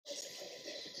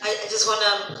just want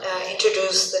to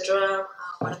introduce the drum.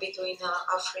 I'm going to be doing an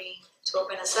offering to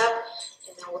open us up,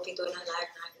 and then we'll be doing a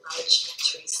live acknowledgement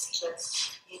to receive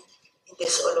us in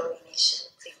this illumination.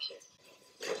 Thank you.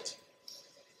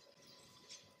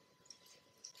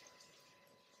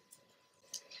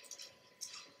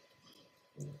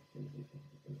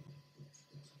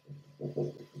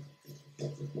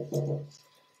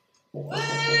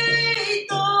 Wait,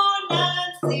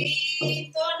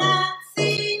 Nancy,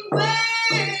 Nancy,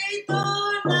 wait,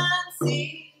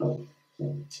 Nancy,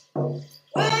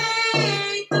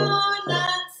 wait,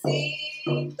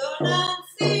 Nancy,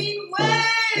 Nancy,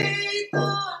 wait,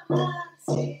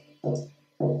 Nancy.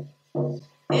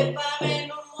 Epame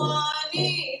no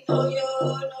money, no yo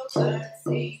no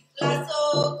taxi, la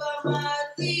soca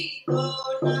mati,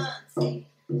 Nancy.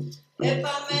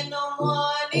 Epame no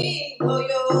money, no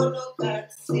yo no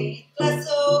taxi, la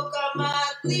soca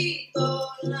mati,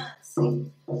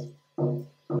 Nancy.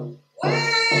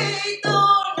 Wait,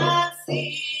 Nancy,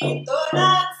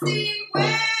 Nancy,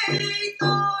 wait,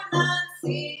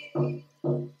 Nancy.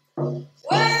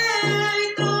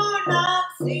 Wait,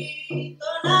 Nancy,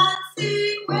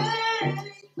 Nancy,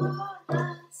 wait,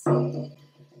 Nancy.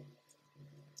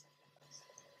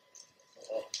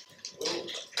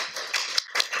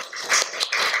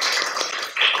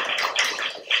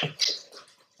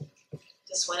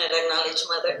 Just wanted to acknowledge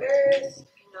Mother Earth,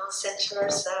 center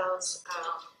ourselves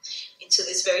into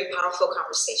this very powerful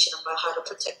conversation about how to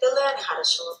protect the land and how to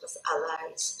show up as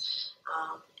allies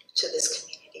to this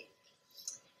community.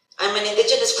 I'm an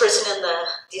indigenous person in the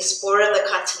diaspora of the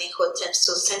continent who attempts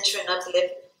to center and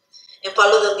uplift and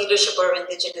follow the leadership of our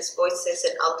indigenous voices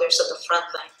and elders of the front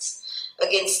lines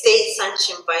against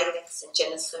state-sanctioned violence and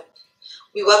genocide.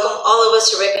 We welcome all of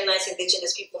us to recognize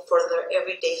indigenous people for their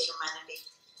everyday humanity.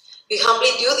 We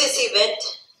humbly do this event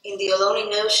in the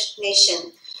Ohlone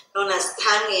Nation, known as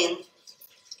Tanyan.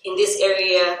 In this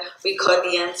area, we call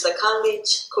the Anza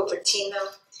College,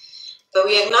 Cupertino. But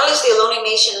we acknowledge the Ohlone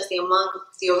Nation as among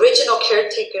the original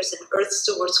caretakers and earth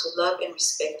stewards who love and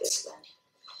respect this land.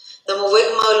 The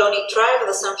Muwekma Ohlone tribe of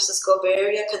the San Francisco Bay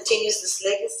Area continues this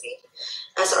legacy,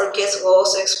 as our guests will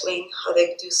also explain how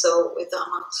they do so with the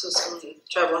Amah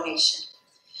tribal nation.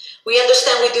 We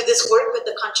understand we do this work with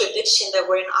the contradiction that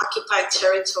we're in occupied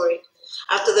territory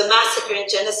after the massacre and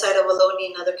genocide of Ohlone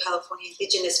and other California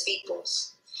indigenous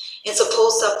peoples. And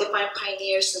supposed self-defined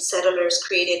pioneers and settlers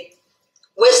created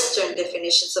Western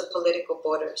definitions of political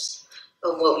borders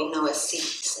of what we know as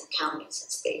cities and counties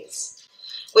and states.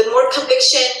 With more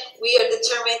conviction, we are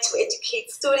determined to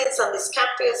educate students on this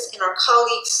campus and our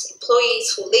colleagues,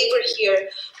 employees who labor here,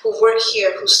 who work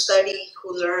here, who study,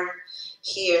 who learn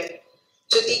here,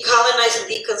 to decolonize and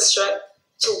deconstruct,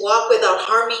 to walk without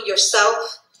harming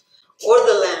yourself or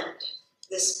the land,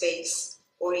 this space,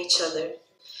 or each other,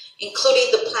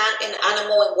 including the plant and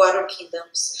animal and water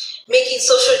kingdoms, making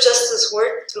social justice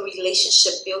work through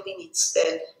relationship building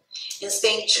instead, and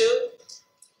staying true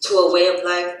to a way of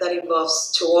life that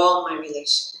involves to all my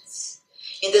relations.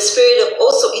 In the spirit of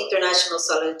also international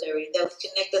solidarity, that we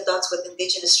connect the dots with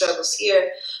indigenous struggles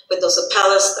here, with those of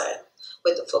Palestine,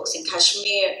 with the folks in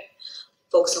Kashmir,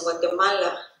 folks in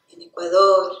Guatemala, in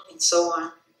Ecuador, and so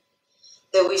on.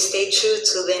 That we stay true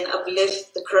to then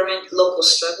uplift the current local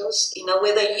struggles in a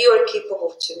way that you are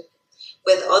capable to,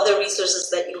 with all the resources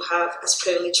that you have as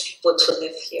privileged people to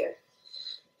live here.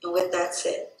 And with that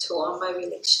said, to all my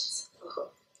relations.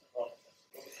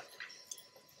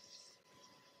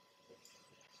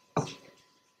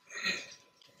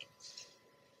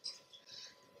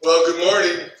 Well, good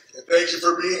morning, and thank you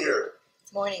for being here.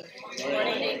 Morning. Good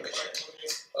morning.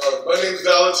 My name is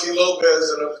Valentine Lopez,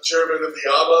 and I'm the chairman of the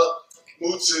Amah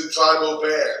Mutsun tribal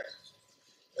band.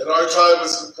 And our tribe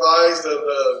is comprised of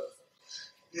the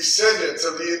descendants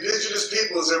of the indigenous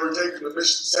peoples that were taken to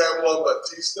Mission San Juan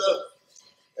Bautista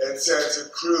and Santa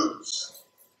Cruz.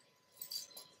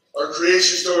 Our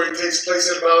creation story takes place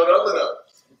at Mount Amah.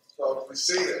 You've probably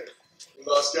seen it. In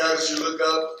Los Gatos, you look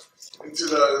up into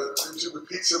the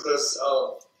peaks of the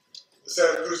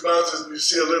Santa Cruz Mountains, and you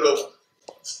see a little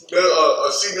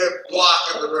a cement block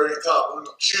at the very top, a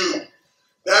little cube.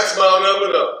 That's Mount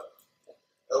Amah.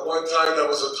 At one time, that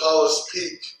was the tallest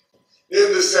peak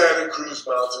in the Santa Cruz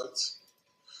Mountains.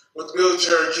 But the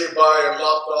military came by and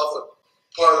lopped off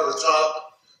a part of the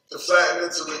top to flatten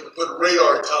it so they could put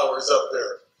radar towers up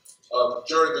there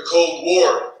during the Cold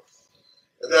War.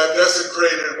 And that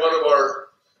desecrated one of our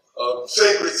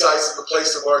sacred sites in the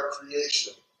place of our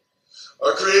creation.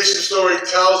 Our creation story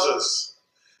tells us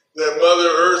that Mother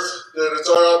Earth, that it's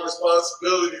our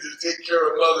responsibility to take care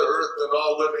of Mother Earth and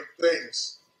all living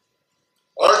things.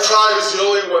 Our tribe is the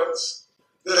only ones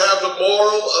that have the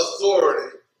moral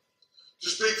authority to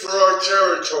speak for our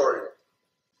territory.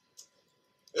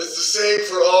 It's the same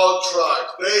for all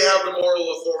tribes. They have the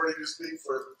moral authority to speak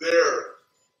for their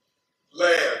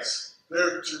lands,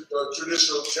 their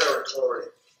traditional territory.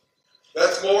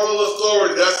 That's moral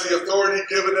authority. That's the authority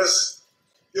given to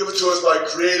us by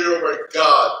Creator or by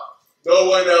God. No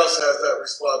one else has that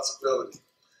responsibility.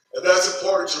 And that's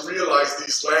important to realize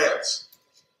these lands.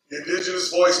 The indigenous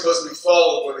voice must be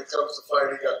followed when it comes to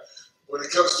finding out, when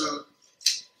it comes to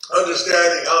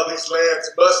understanding how these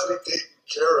lands must be taken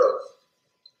care of.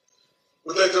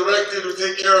 With that directive to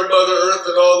take care of Mother Earth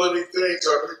and all living things,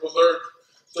 our people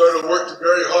started working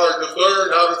very hard to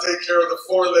learn how to take care of the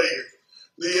four-legged,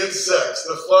 the insects,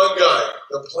 the fungi,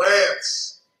 the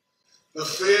plants, the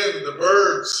fin, the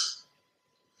birds,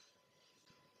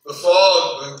 the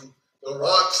fog, the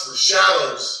rocks, the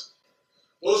shadows.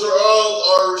 Those are all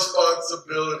our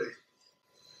responsibility.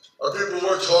 Our people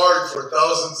worked hard for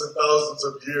thousands and thousands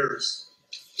of years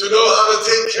to know how to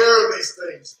take care of these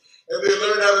things. And they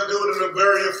learned how to do it in a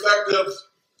very effective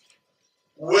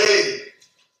way,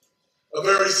 a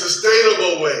very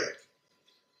sustainable way,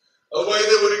 a way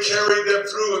that would have carried them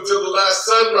through until the last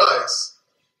sunrise.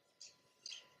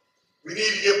 We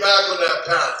need to get back on that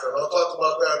path, and I'll talk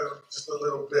about that in just a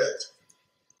little bit.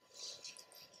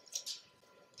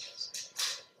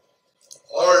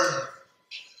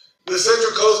 The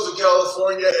central coast of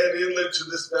California and inland to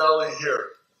this valley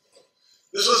here.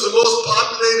 This was the most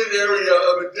populated area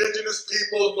of indigenous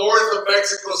people north of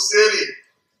Mexico City.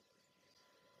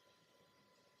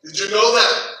 Did you know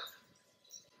that?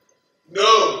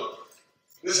 No.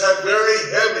 This had very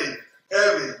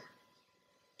heavy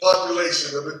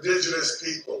population of indigenous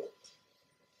people.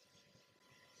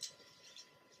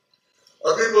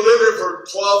 Our people lived here for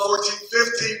 12, 14,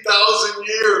 15,000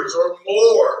 years or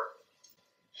more.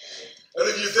 And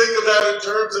if you think of that in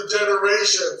terms of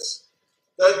generations,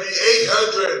 that'd be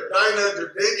 800,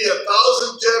 900, maybe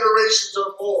 1,000 generations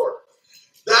or more.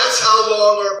 That's how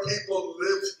long our people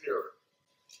lived here.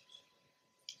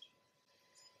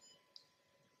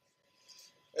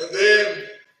 And then,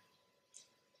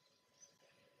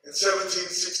 in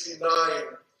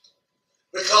 1769,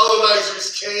 the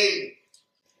colonizers came.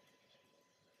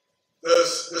 The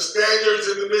Spaniards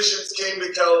and the missions came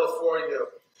to California.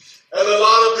 And a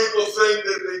lot of people think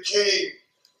that they came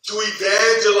to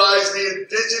evangelize the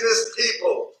indigenous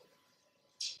people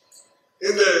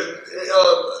in the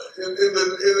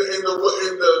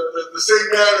same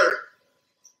manner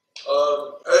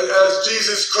as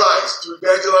Jesus Christ, to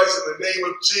evangelize in the name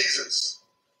of Jesus.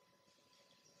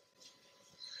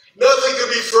 Nothing could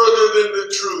be further than the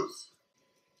truth.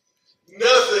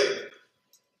 Nothing.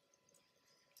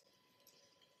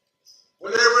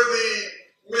 Whenever the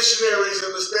missionaries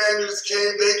and the Spaniards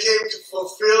came, they came to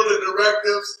fulfill the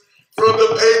directives from the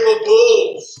papal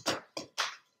bulls.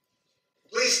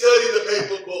 Please study the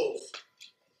papal bulls.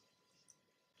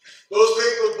 Those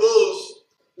papal bulls,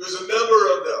 there's a number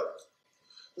of them.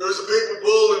 There was a papal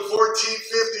bull in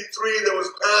 1453 that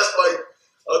was passed by,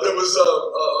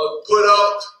 put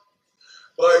out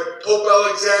by Pope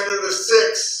Alexander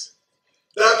VI.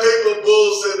 That papal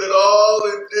bull said that all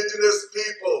indigenous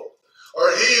people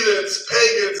are heathens,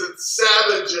 pagans, and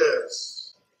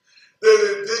savages. That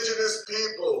indigenous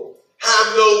people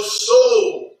have no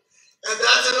soul. And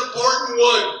that's an important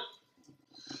one.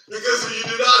 Because if you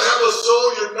do not have a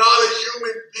soul, you're not a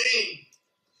human being.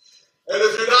 And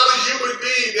if you're not a human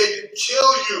being, they can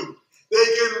kill you. They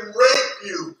can rape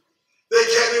you. They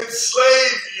can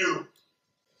enslave you.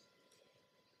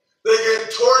 They can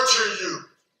torture you.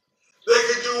 They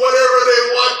can do whatever they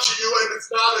want to you, and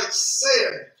it's not a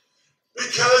sin.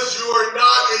 Because you are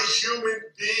not a human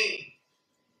being.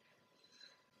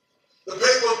 The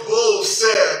papal bull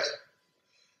said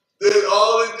that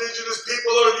all indigenous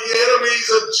people are the enemies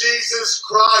of Jesus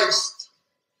Christ.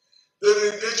 That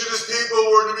indigenous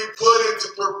people were to be put into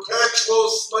perpetual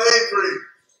slavery.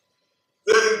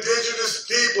 That indigenous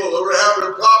people were having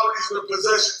their properties and their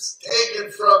possessions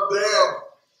taken from them.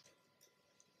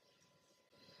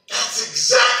 That's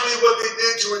exactly what they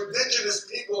did to indigenous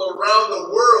people around the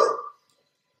world.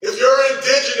 If you're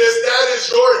indigenous, that is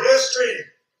your history,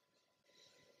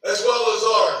 as well as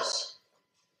ours.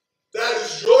 That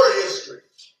is your history.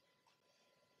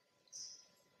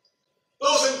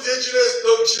 Those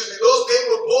those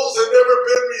papal bulls have never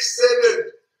been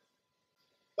rescinded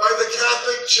by the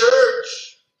Catholic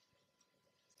Church.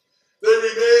 They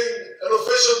remain an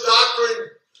official doctrine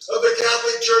of the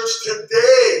Catholic Church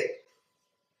today.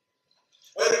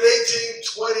 And in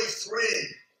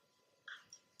 1823,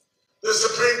 the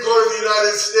Supreme Court of the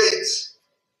United States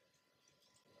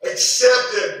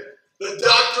accepted the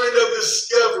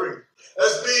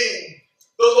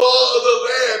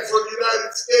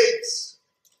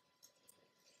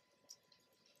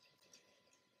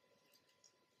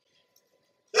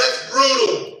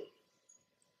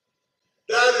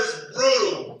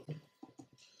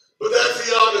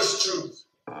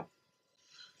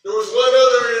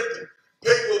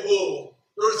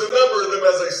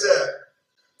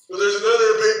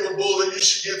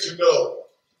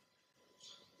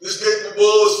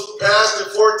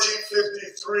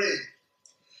 1453.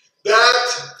 That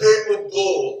papal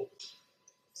bull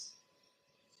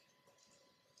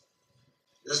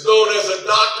is known as a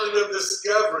doctrine of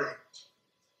discovery.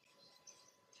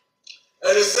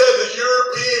 And it said the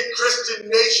European Christian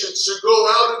nations should go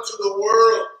out into the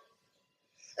world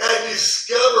and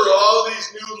discover all these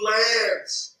new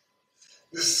lands.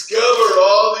 Discover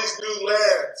all these new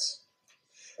lands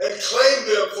and claim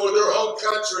them for their home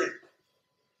country.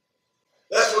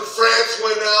 That's when France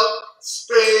went out,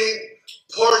 Spain,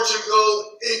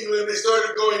 Portugal, England, they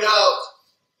started going out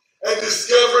and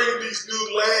discovering these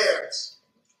new lands.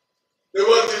 They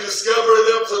wanted to discover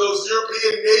them for those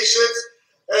European nations,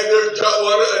 and it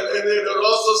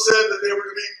also said that they were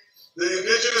to be, the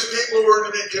indigenous people were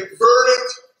to be converted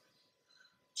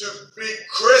to be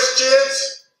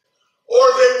Christians,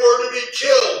 or they were to be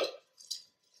killed.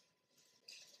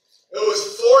 It was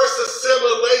forced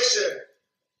assimilation.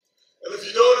 And if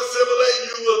you don't assimilate,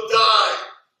 you will die.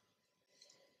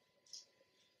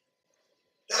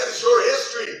 That is your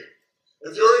history.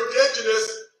 If you're indigenous,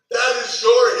 that is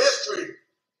your history.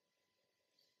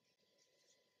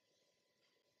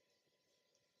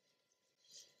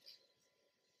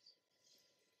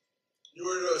 You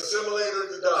were to assimilate or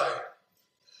to die.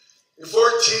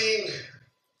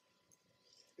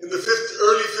 In the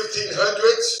early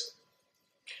 1500s,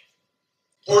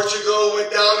 Portugal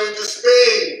went down into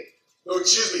Spain. No,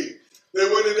 excuse me. They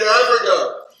went into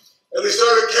Africa, and they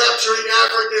started capturing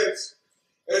Africans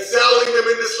and selling them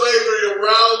into slavery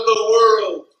around the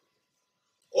world.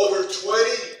 Over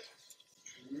 20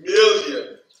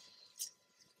 million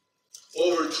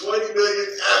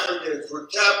Africans were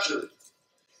captured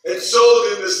and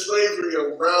sold into slavery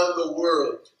around the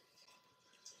world.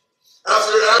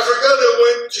 After Africa, they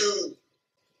went to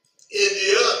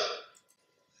India,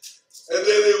 and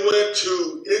then they went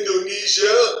to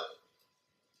Indonesia,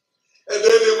 and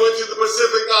then they went to the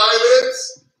Pacific Islands,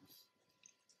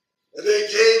 and they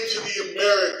came to the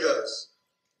Americas.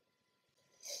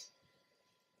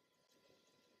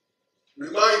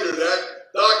 Reminder, that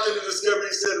doctrine of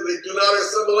discovery said if they do not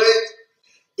assimilate,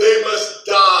 they must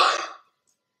die.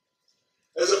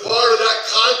 As a part of that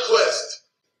conquest,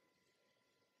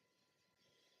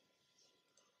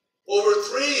 over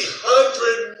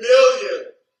 300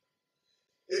 million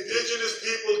indigenous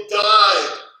people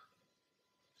died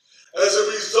as a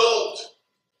result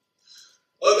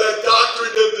of that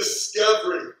doctrine of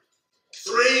discovery.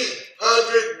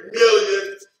 300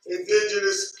 million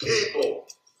indigenous people.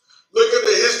 Look at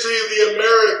the history of the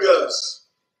Americas.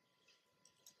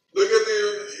 Look at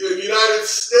the United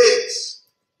States.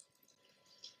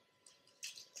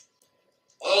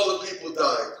 All the people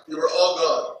died. They were all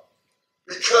gone.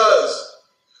 Because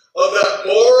of that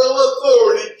moral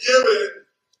authority given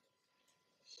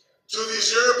to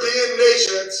these European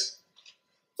nations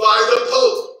by the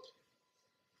Pope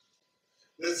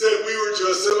that said we were to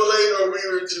assimilate or we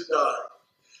were to die.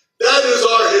 That is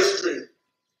our history.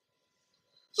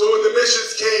 So when the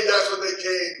missions came, that's what they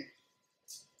came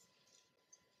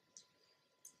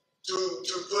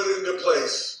to put into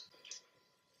place.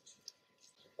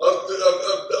 A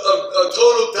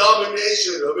total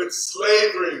domination, of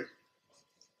enslavement,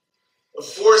 of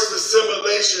forced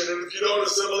assimilation, and if you don't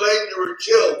assimilate, you were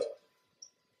killed.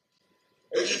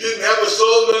 And you didn't have a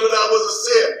soul, none of that was a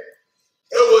sin.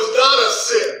 It was not a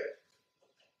sin.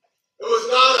 It was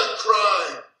not a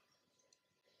crime.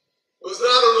 It was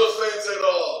not an offense at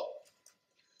all.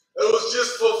 It was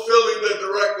just fulfilling the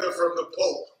directive from the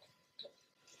Pope.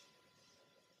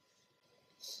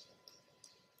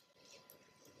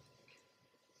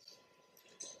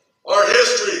 Our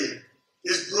history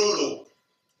is brutal.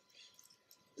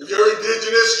 If you're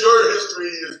indigenous, your history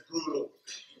is brutal.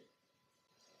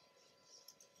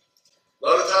 A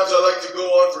lot of times I like to go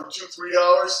on for 2-3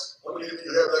 hours. How many of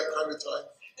you have that kind of time?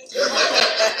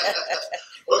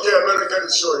 Okay, I better cut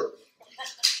it short.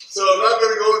 So I'm not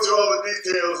going to go into all the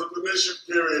details of the mission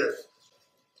period.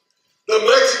 The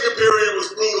Mexican period was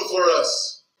brutal for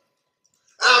us.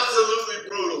 Absolutely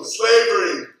brutal.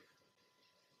 Slavery,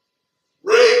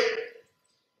 rape,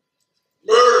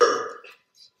 murder.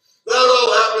 That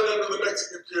all happened under the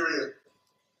Mexican period.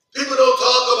 People don't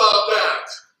talk about that.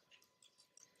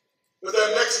 But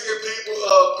that Mexican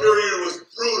period was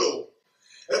brutal.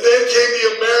 And then came the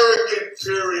American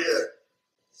period.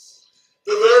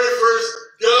 The very first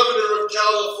governor of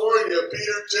California,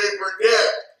 Peter J.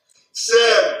 Burnett,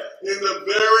 said in the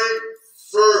very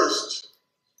first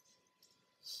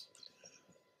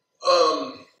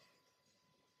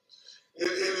in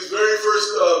his very first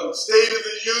State of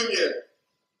the Union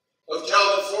of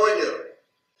California,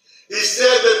 he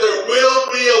said that there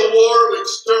will be a war of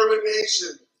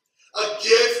extermination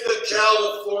against the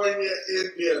California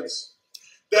Indians.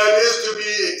 That is to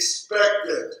be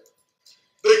expected.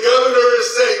 The governor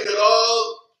is saying that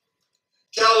all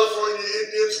California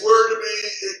Indians were to be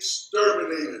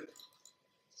exterminated.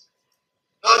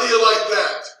 How do you like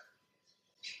that?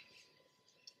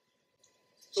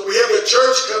 So we have the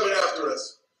church coming after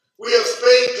us. We have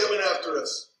Spain coming after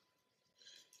us.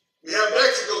 We have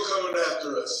Mexico coming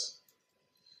after us.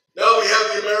 Now we have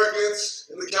the Americans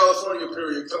in the California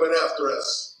period coming after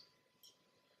us.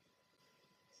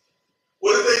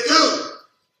 What did they do?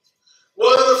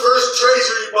 One of the first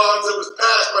treasury bonds that was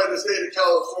passed by the state of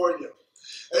California.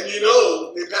 And you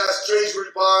know, they passed treasury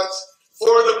bonds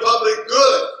for the public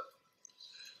good.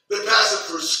 They passed it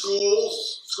for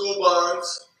schools, school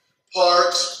bonds,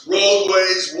 parks,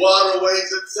 roadways,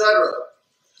 waterways, etc.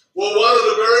 Well, one of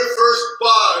the very first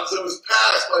bonds that was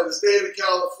passed by the state of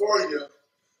California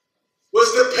was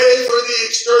to pay for the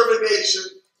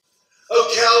extermination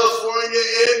of California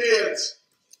Indians.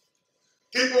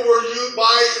 People were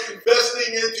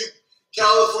investing into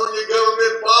California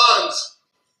government bonds.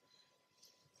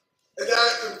 And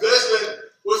that investment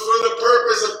was for the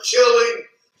purpose of killing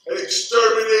and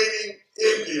exterminating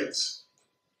Indians.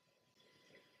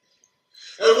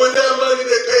 And with that money,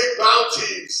 they paid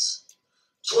bounties,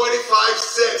 25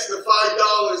 cents to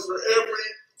 $5 for every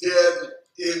dead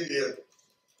Indian.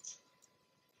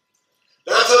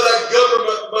 That's how that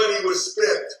government money was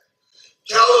spent.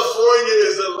 California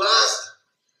is the last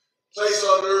place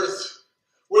on earth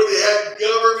where they had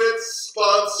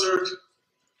government-sponsored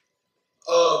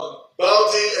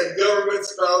bounty and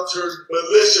government-sponsored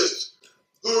militias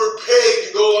who were paid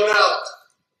to go on out,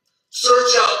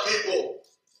 search out people,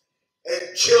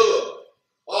 and kill them,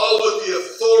 all with the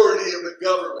authority of the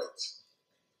government.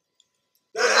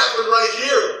 That happened right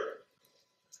here.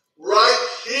 Right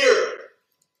here.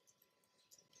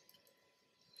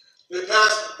 They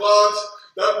passed bonds.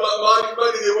 That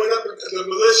money, they went up into the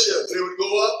militia. They would go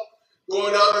up,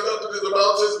 going out and up into the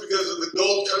mountains because of the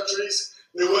gold countries.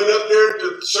 They went up there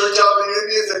to search out the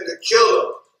Indians and to kill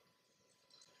them.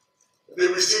 They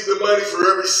received the money for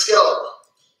every scalp.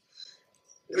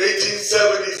 In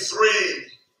 1873,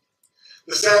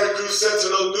 the Santa Cruz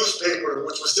Sentinel newspaper,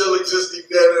 which was still existing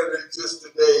then and exists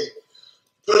today,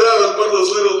 put out one of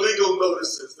those little legal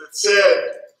notices that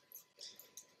said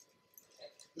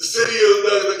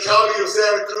the county of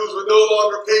Santa Cruz would no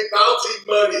longer pay bounty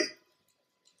money.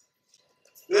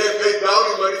 They had paid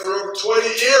bounty money for over 20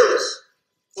 years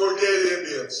for dead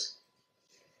Indians.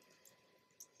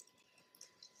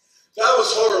 That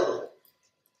was horrible.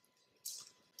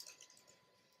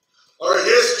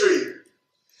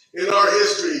 In our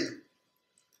history,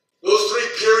 those 3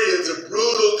 periods of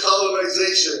brutal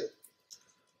colonization,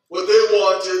 what they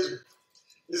wanted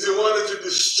is they wanted to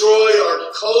destroy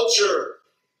our culture.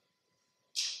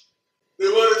 They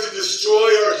wanted to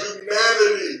destroy our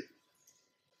humanity.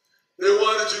 They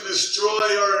wanted to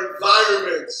destroy our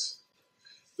environments.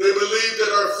 They believed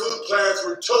that our food plants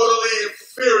were totally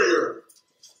inferior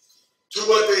to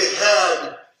what they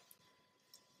had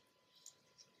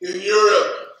in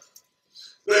Europe.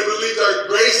 They believed our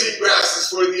grazing grasses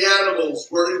for the animals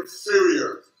were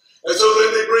inferior. And so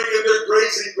then they bring in their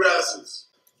grazing grasses,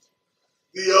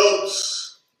 the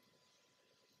oats,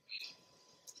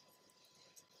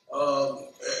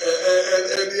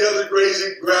 and the other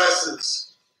grazing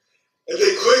grasses. And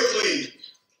they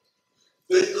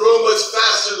grow much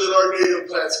faster than our native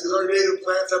plants, because our native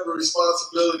plants have a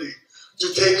responsibility to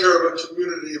take care of a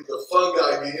community of the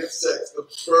fungi, the insects, the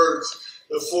birds,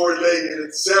 the four-legged,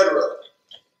 etc.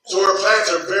 So our plants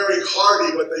are very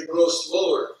hardy, but they grow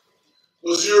slower.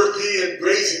 Those European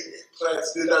grazing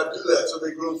plants did not do that, so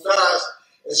they grew fast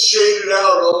and shaded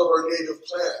out all of our native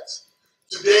plants.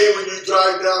 Today, when you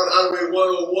drive down Highway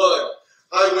 101,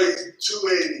 Highway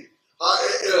 280,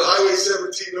 Highway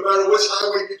 17, no matter which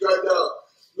highway you drive down,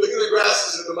 look at the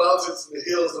grasses in the mountains and the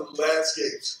hills and the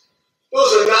landscapes.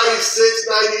 Those are 96,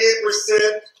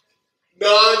 98%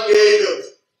 non-native,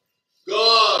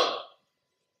 gone.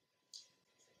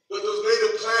 But those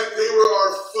native plants, they were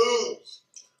our foods,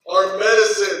 our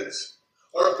medicines,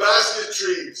 our basket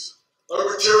trees, our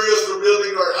materials for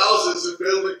building our houses and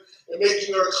building and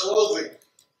making our clothing.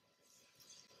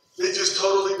 They just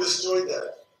totally destroyed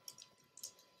that.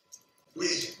 We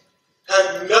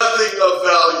had nothing of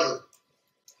value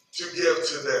to give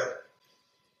to them,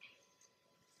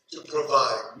 to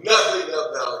provide. Nothing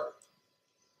of value.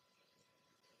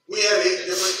 We had 8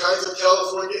 different kinds of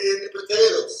California Indian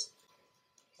potatoes.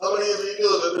 How many of you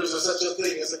know that there's such a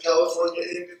thing as a California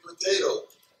Indian potato?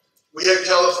 We had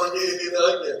California Indian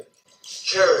onion,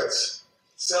 carrots,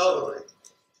 celery.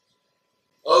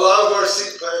 A lot of our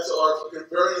seed plants are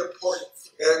very important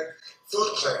and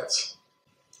food plants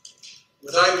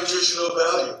with high nutritional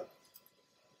value.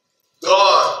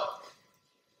 Gone.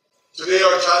 Today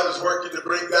our tribe is working to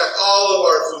bring back all of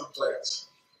our food plants.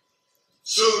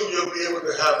 Soon you'll be able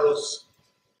to have those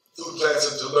food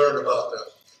plants and to learn about them.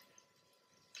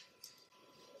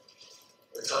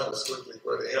 My time is quickly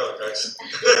running out, guys.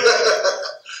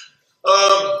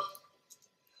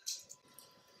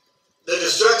 The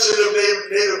destruction of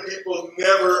native people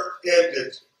never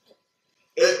ended.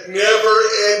 It never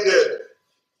ended.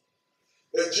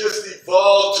 It just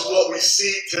evolved to what we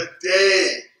see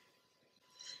today.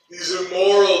 These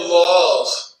immoral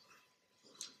laws.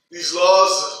 These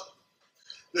laws,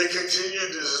 they continue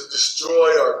to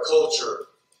destroy our culture,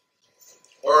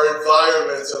 our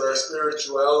environments, and our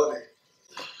spirituality.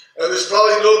 And there's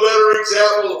probably no better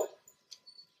example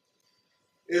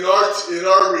in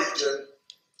our region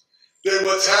than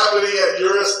what's happening at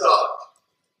Eurostock.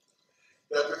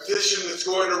 That petition that's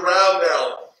going around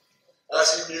now,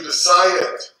 asking you to sign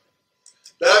it.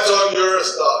 That's on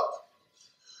Eurostock.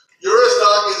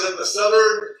 Eurostock is at the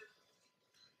southern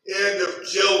end of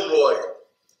Gilroy.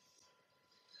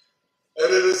 And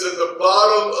it is at the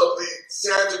bottom of the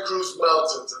Santa Cruz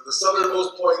Mountains, at the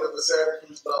southernmost point of the Santa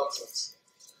Cruz Mountains.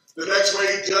 The next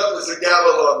range up is the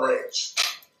Gavilon Range.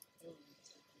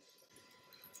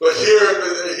 But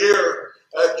here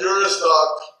at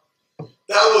Eurostock,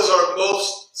 that was our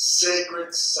most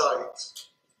sacred site.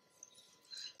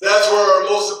 That's where our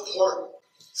most important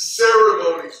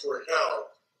ceremonies were held.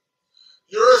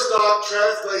 Eurostock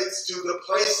translates to the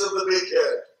place of the big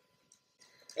head.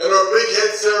 And our big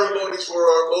head ceremonies were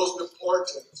our most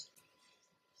important.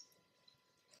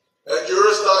 At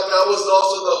Eurostock, that was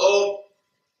also the home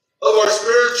of our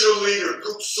spiritual leader,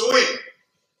 Kuksui.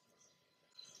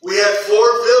 We had 4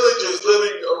 villages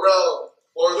living around,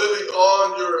 or living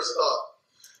on Eurostock,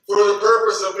 for the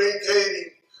purpose of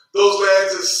maintaining those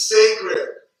lands as sacred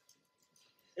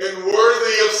and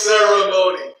worthy of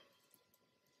ceremony,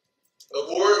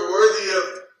 worthy of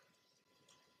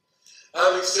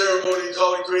having ceremony,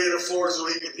 calling creative force so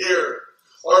he can hear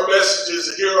our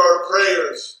messages, hear our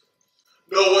prayers,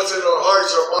 know what's in our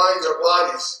hearts, our minds, our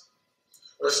bodies,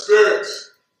 our spirits.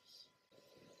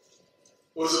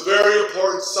 It was a very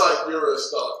important site,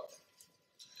 Eurostock.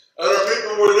 And our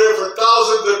people were there for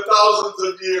thousands and thousands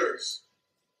of years.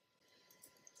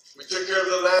 We took care of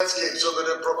the landscape so that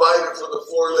it provided for the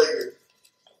 4-legged,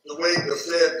 the winged, the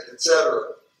fin,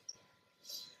 etc.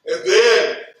 And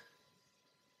then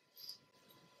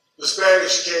the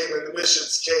Spanish came and the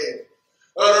missions came.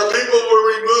 And our people were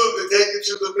removed and taken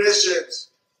to the missions.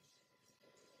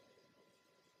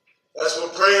 That's when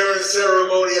prayer and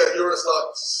ceremony at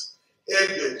Eurostock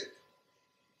ended.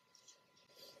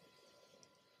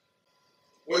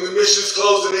 When the missions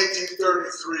closed in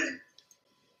 1833,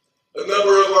 a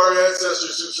number of our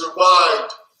ancestors who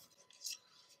survived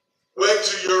went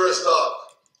to Eurostock,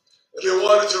 and they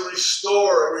wanted to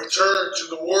restore and return to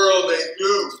the world they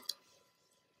knew.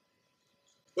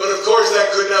 But of course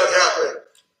that could not happen.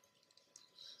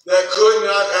 That could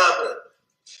not happen.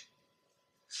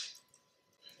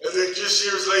 And then just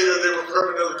years later, they were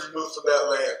permanently removed from that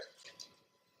land.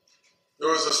 There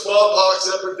was a smallpox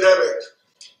epidemic.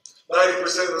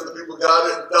 90% of the people got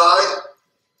it and died.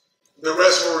 The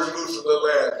rest were removed from the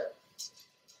land.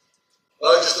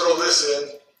 I'll just throw this in.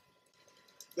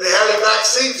 They had a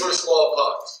vaccine for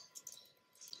smallpox,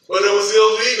 but it was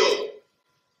illegal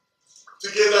to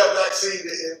give that vaccine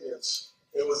to Indians.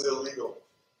 It was illegal.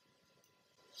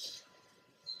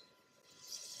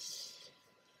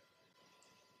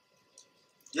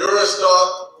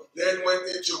 Eurostock then went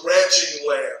into ranching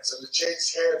lands, and it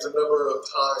changed hands a number of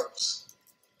times.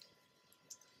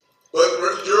 But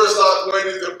Eurostock went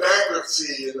into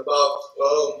bankruptcy in about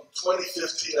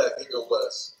 2015, I think it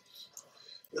was.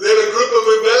 And then a group of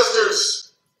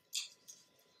investors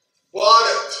bought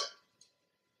it.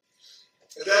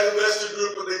 And that investor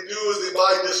group, what they do is they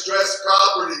buy distressed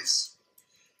properties.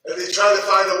 And they try to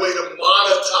find a way to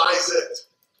monetize it,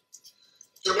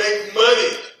 to make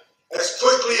money as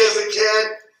quickly as they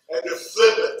can, and to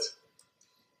flip it.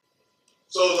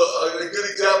 So the good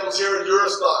examples here in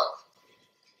Eurostock.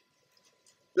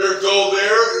 Their goal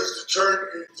there is to do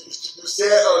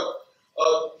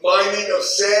mining of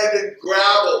sand and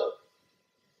gravel.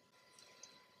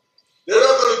 They're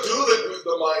not going to do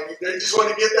the mining. They just want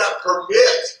to get that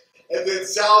permit and then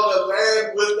sell the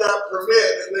land with that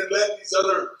permit, and then let these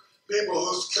other people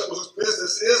whose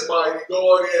business is mining go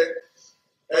on in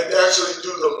and actually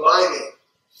do the mining.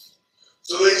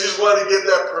 So they just want to get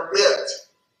that permit.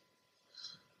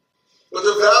 But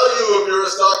the value of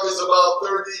Eurostock is about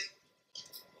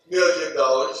million.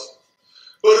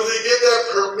 But if they get that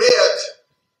permit,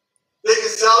 they can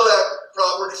sell that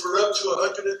property for up to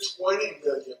 $120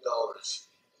 million.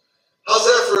 How's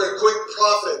that for a quick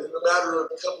profit in a matter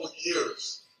of a couple of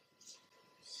years?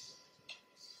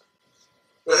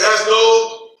 But has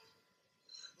no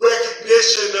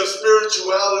recognition of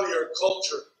spirituality or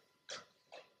culture.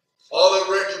 All it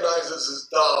recognizes is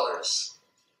dollars.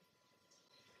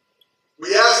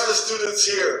 We ask the students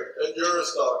here at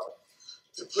Eurostar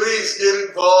to please get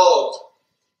involved.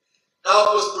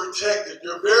 Help us protect it.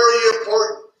 You're very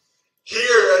important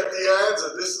here at the Anza.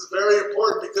 This is very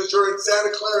important because you're in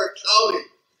Santa Clara County.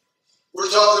 We're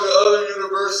talking to other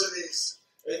universities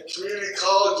and community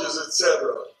colleges,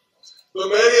 etc. But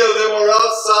many of them are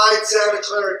outside Santa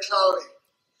Clara County.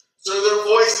 So their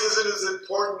voice isn't as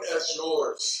important as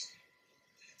yours.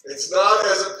 It's not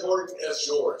as important as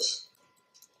yours.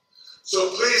 So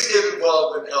please get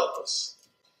involved and help us.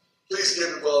 Please get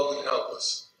involved and help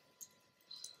us.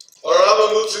 Our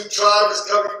Amah Mutsun tribe is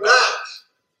coming back.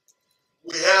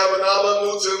 We have an Amah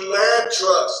Mutsun land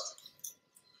trust.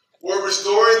 We're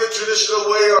restoring the traditional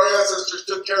way our ancestors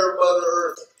took care of Mother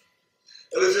Earth.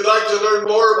 And if you'd like to learn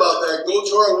more about that, go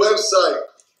to our website,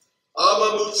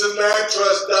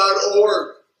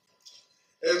 amahmutsunlandtrust.org,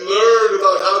 and learn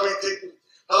about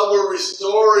how we're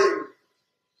restoring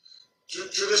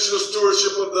traditional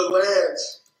stewardship of the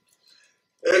lands.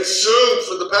 And soon,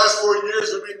 for the past 4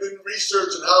 years, we've been doing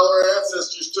research on how our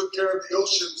ancestors took care of the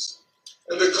oceans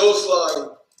and the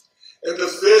coastline and the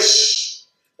fish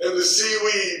and the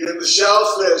seaweed and the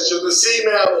shellfish and the sea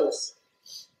mammals.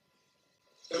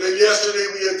 And then yesterday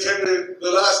we attended,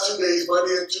 the last 2 days,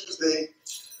 Monday and Tuesday,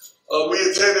 we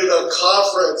attended a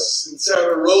conference in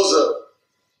Santa Rosa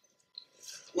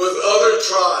with other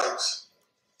tribes.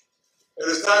 And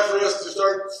it's time for us to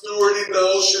start stewarding the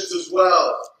oceans as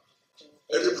well.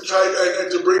 And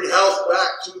to bring health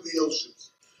back to the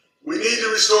oceans. We need to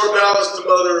restore balance to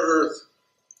Mother Earth.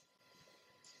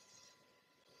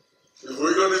 If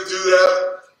we're going to do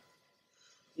that,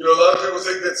 a lot of people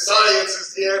think that science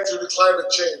is the answer to climate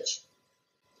change.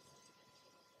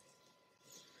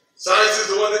 Science is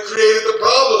the one that created the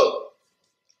problem.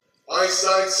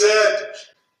 Einstein said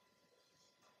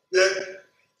that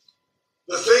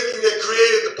the thinking that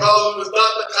created the problem is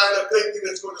not the kind of thinking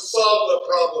that's going to solve the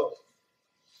problem.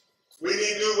 We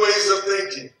need new ways of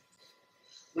thinking.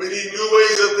 We need new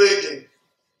ways of thinking.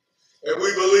 And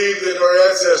we believe that our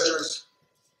ancestors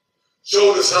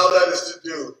showed us how that is to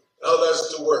do, how that is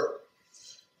to work.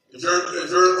 If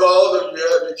you're involved and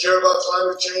you care about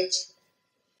climate change,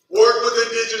 work with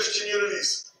indigenous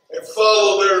communities and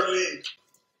follow their lead.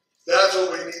 That's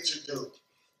what we need to do.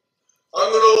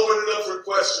 I'm going to open it up for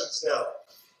questions now.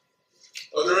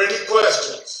 Are there any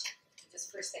questions?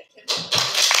 Just for a second.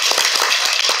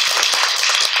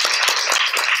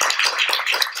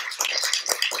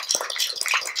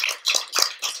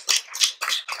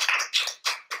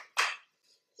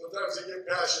 Sometimes they get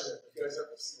passionate. You guys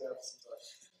have to see that sometimes.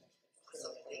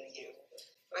 Awesome, thank you.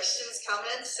 Questions,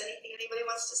 comments, anything anybody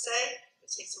wants to say?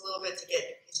 It takes a little bit to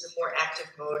get into the more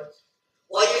active mode.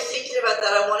 While you're thinking about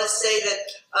that, I want to say that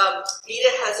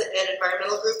VITA has an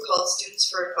environmental group called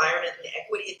Students for Environment and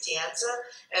Equity at Anza,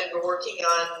 and we're working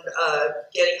on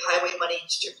getting highway money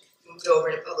moved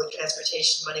over to public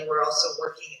transportation money. We're also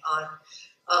working on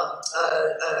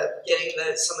getting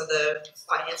some of the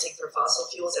financing for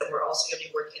fossil fuels, and we're also going to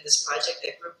be working in this project.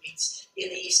 That group meets in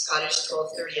the East Cottage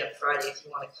 12:30 on Friday if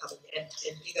you want to come and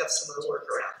dig up some of the work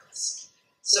around this.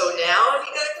 So now, if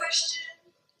you got a question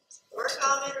or a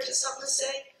comment or just something to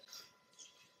say,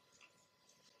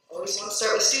 always want to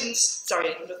start with students.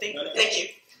 Sorry, thank you.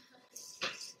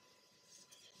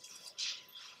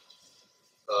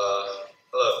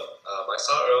 Hello. I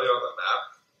saw earlier on the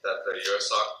map that the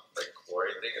Eurosoc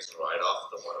quarry thing is right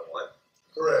off the 101.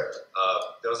 Correct.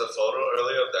 There was a photo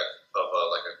earlier of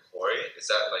like a quarry. Is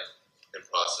that in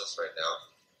process right now?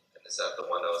 And is that the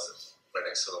one that was right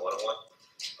next to the 101?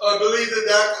 I believe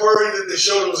that quarry that they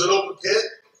showed was an open pit.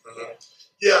 Mm-hmm.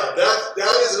 Yeah,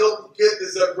 that is an open pit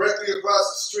that's directly across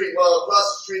the street. Well, across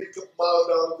the street, a couple miles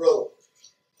down the road.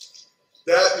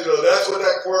 That's what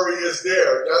that quarry is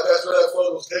there. That's where that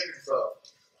photo was taken from.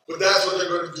 But that's what they're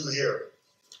going to do here.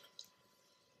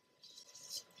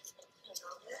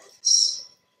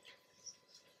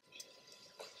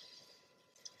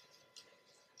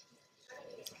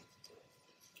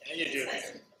 How you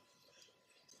doing?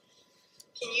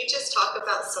 Can you just talk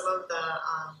about some of the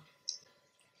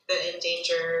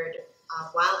endangered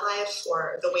wildlife,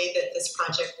 or the way that this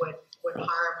project would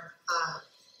harm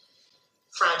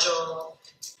fragile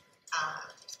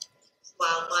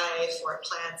wildlife or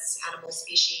plants, animal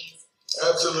species?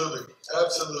 Absolutely,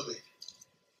 absolutely.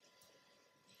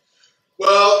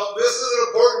 Well, this is an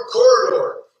important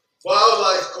corridor,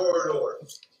 wildlife corridor.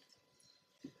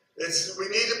 We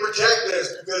need to protect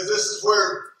this because this is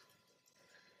where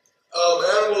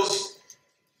animals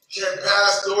can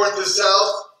pass north to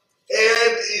south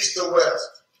and east to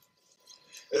west.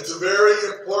 It's a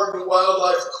very important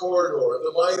wildlife corridor.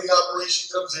 The mining operation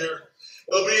comes here.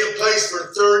 It'll be in place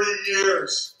for 30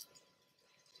 years.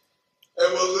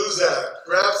 And we'll lose that.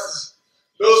 Perhaps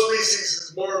no species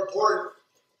is more important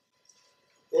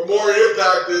or more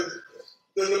impacted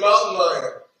than the mountain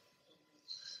lion.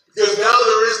 Because now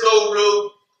there is no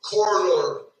real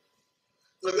corridor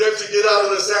for them to get out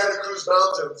of the Santa Cruz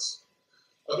Mountains.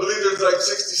 I believe there's like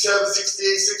 67,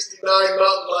 68, 69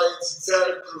 mountain lions in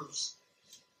Santa Cruz.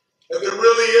 And they're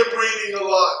really inbreeding a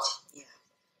lot. Yeah.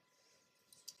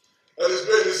 And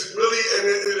it's really, and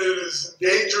it is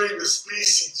endangering the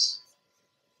species.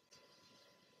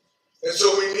 And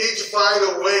so we need to find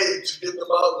a way to get the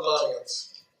mountain lions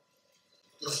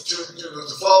to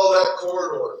follow that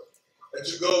corridor and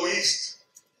to go east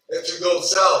and to go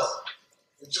south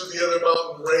into the other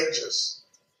mountain ranges.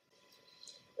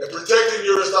 And protecting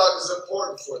your stock is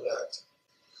important for that.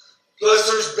 Plus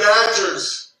there's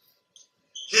badgers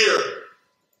here.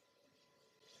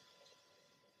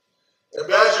 And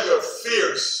badgers are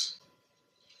fierce.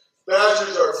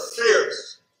 Badgers are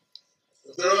fierce.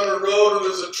 If they're on the road and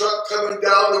there's a truck coming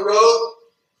down the road,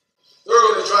 they're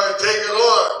going to try and take it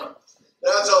on.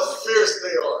 That's how fierce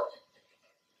they are.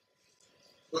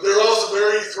 But they're also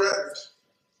very threatened.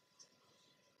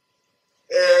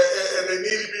 And they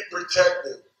need to be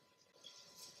protected.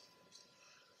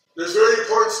 There's very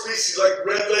important species like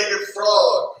red-legged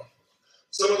frog.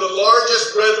 Some of the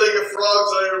largest red-legged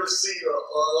frogs I ever seen are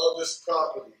on this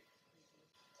property.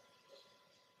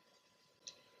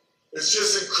 It's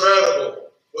just incredible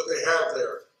what they have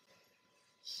there.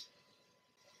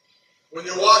 When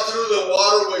you walk through the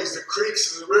waterways, the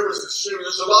creeks and the rivers and streams,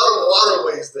 there's a lot of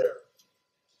waterways there.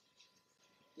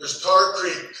 There's Tar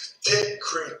Creek, Tick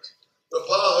Creek, the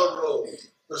Paja Road,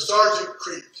 the Sergeant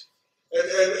Creek, and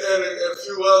a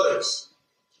few others.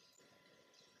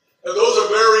 And those are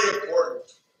very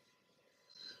important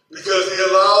because they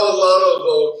allow a lot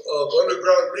of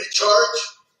underground recharge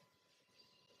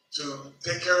to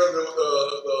take care of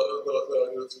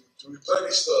to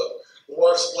replenish the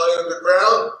water supply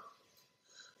underground.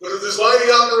 But if this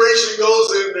mining operation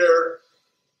goes in there,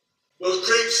 those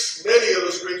creeks, many of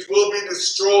those creeks will be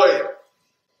destroyed.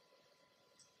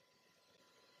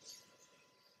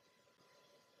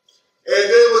 And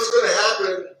then what's going to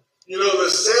happen, the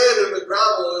sand and the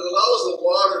gravel, it allows the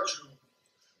water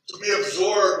to be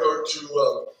absorbed or to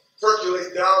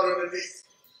percolate down underneath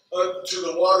to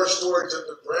the water storage in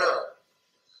the ground.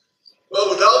 But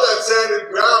without that sand and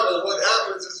gravel, what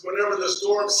happens is whenever the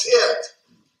storms hit,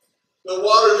 the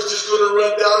water is just going to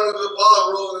run down into the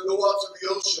Paja Road and go out to the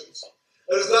oceans.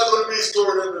 And it's not going to be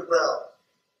stored underground.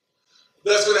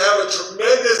 That's going to have a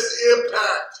tremendous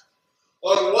impact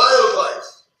on wildlife.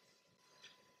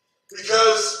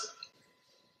 Because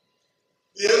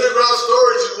the underground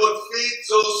storage is what feeds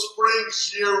those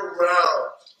springs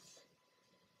year-round.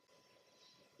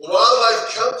 The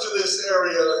wildlife come to this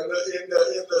area in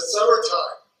the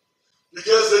summertime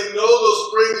because they know those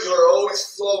springs are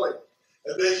always flowing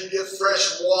and they can get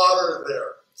fresh water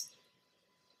there.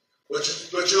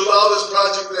 But you allow this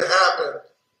project to happen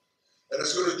and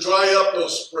it's going to dry up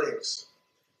those springs.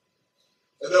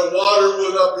 And then water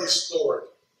will not be stored.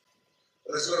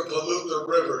 And it's going to pollute the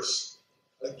rivers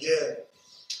again.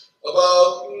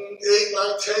 About 8,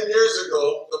 9, 10 years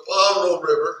ago, the Paja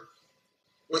River,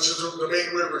 which is the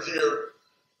main river here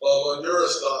on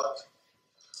Eurostock,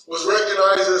 was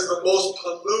recognized as the most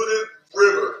polluted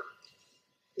river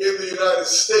in the United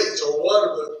States, or one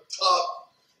of the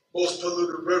top most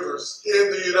polluted rivers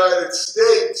in the United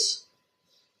States.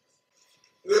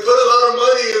 And they put a lot of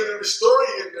money into restoring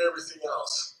it and everything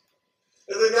else.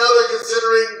 And then now they're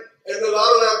considering, and a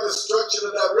lot of that destruction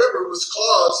of that river was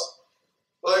caused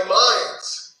by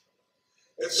mines.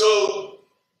 And so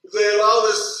if they allow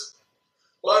this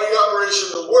mining operation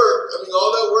to work,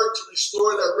 all that work to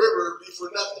restore that river would be for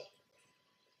nothing.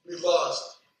 We've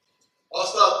lost. I'll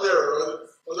stop there.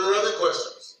 Are there other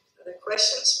questions? Other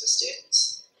questions for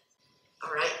students?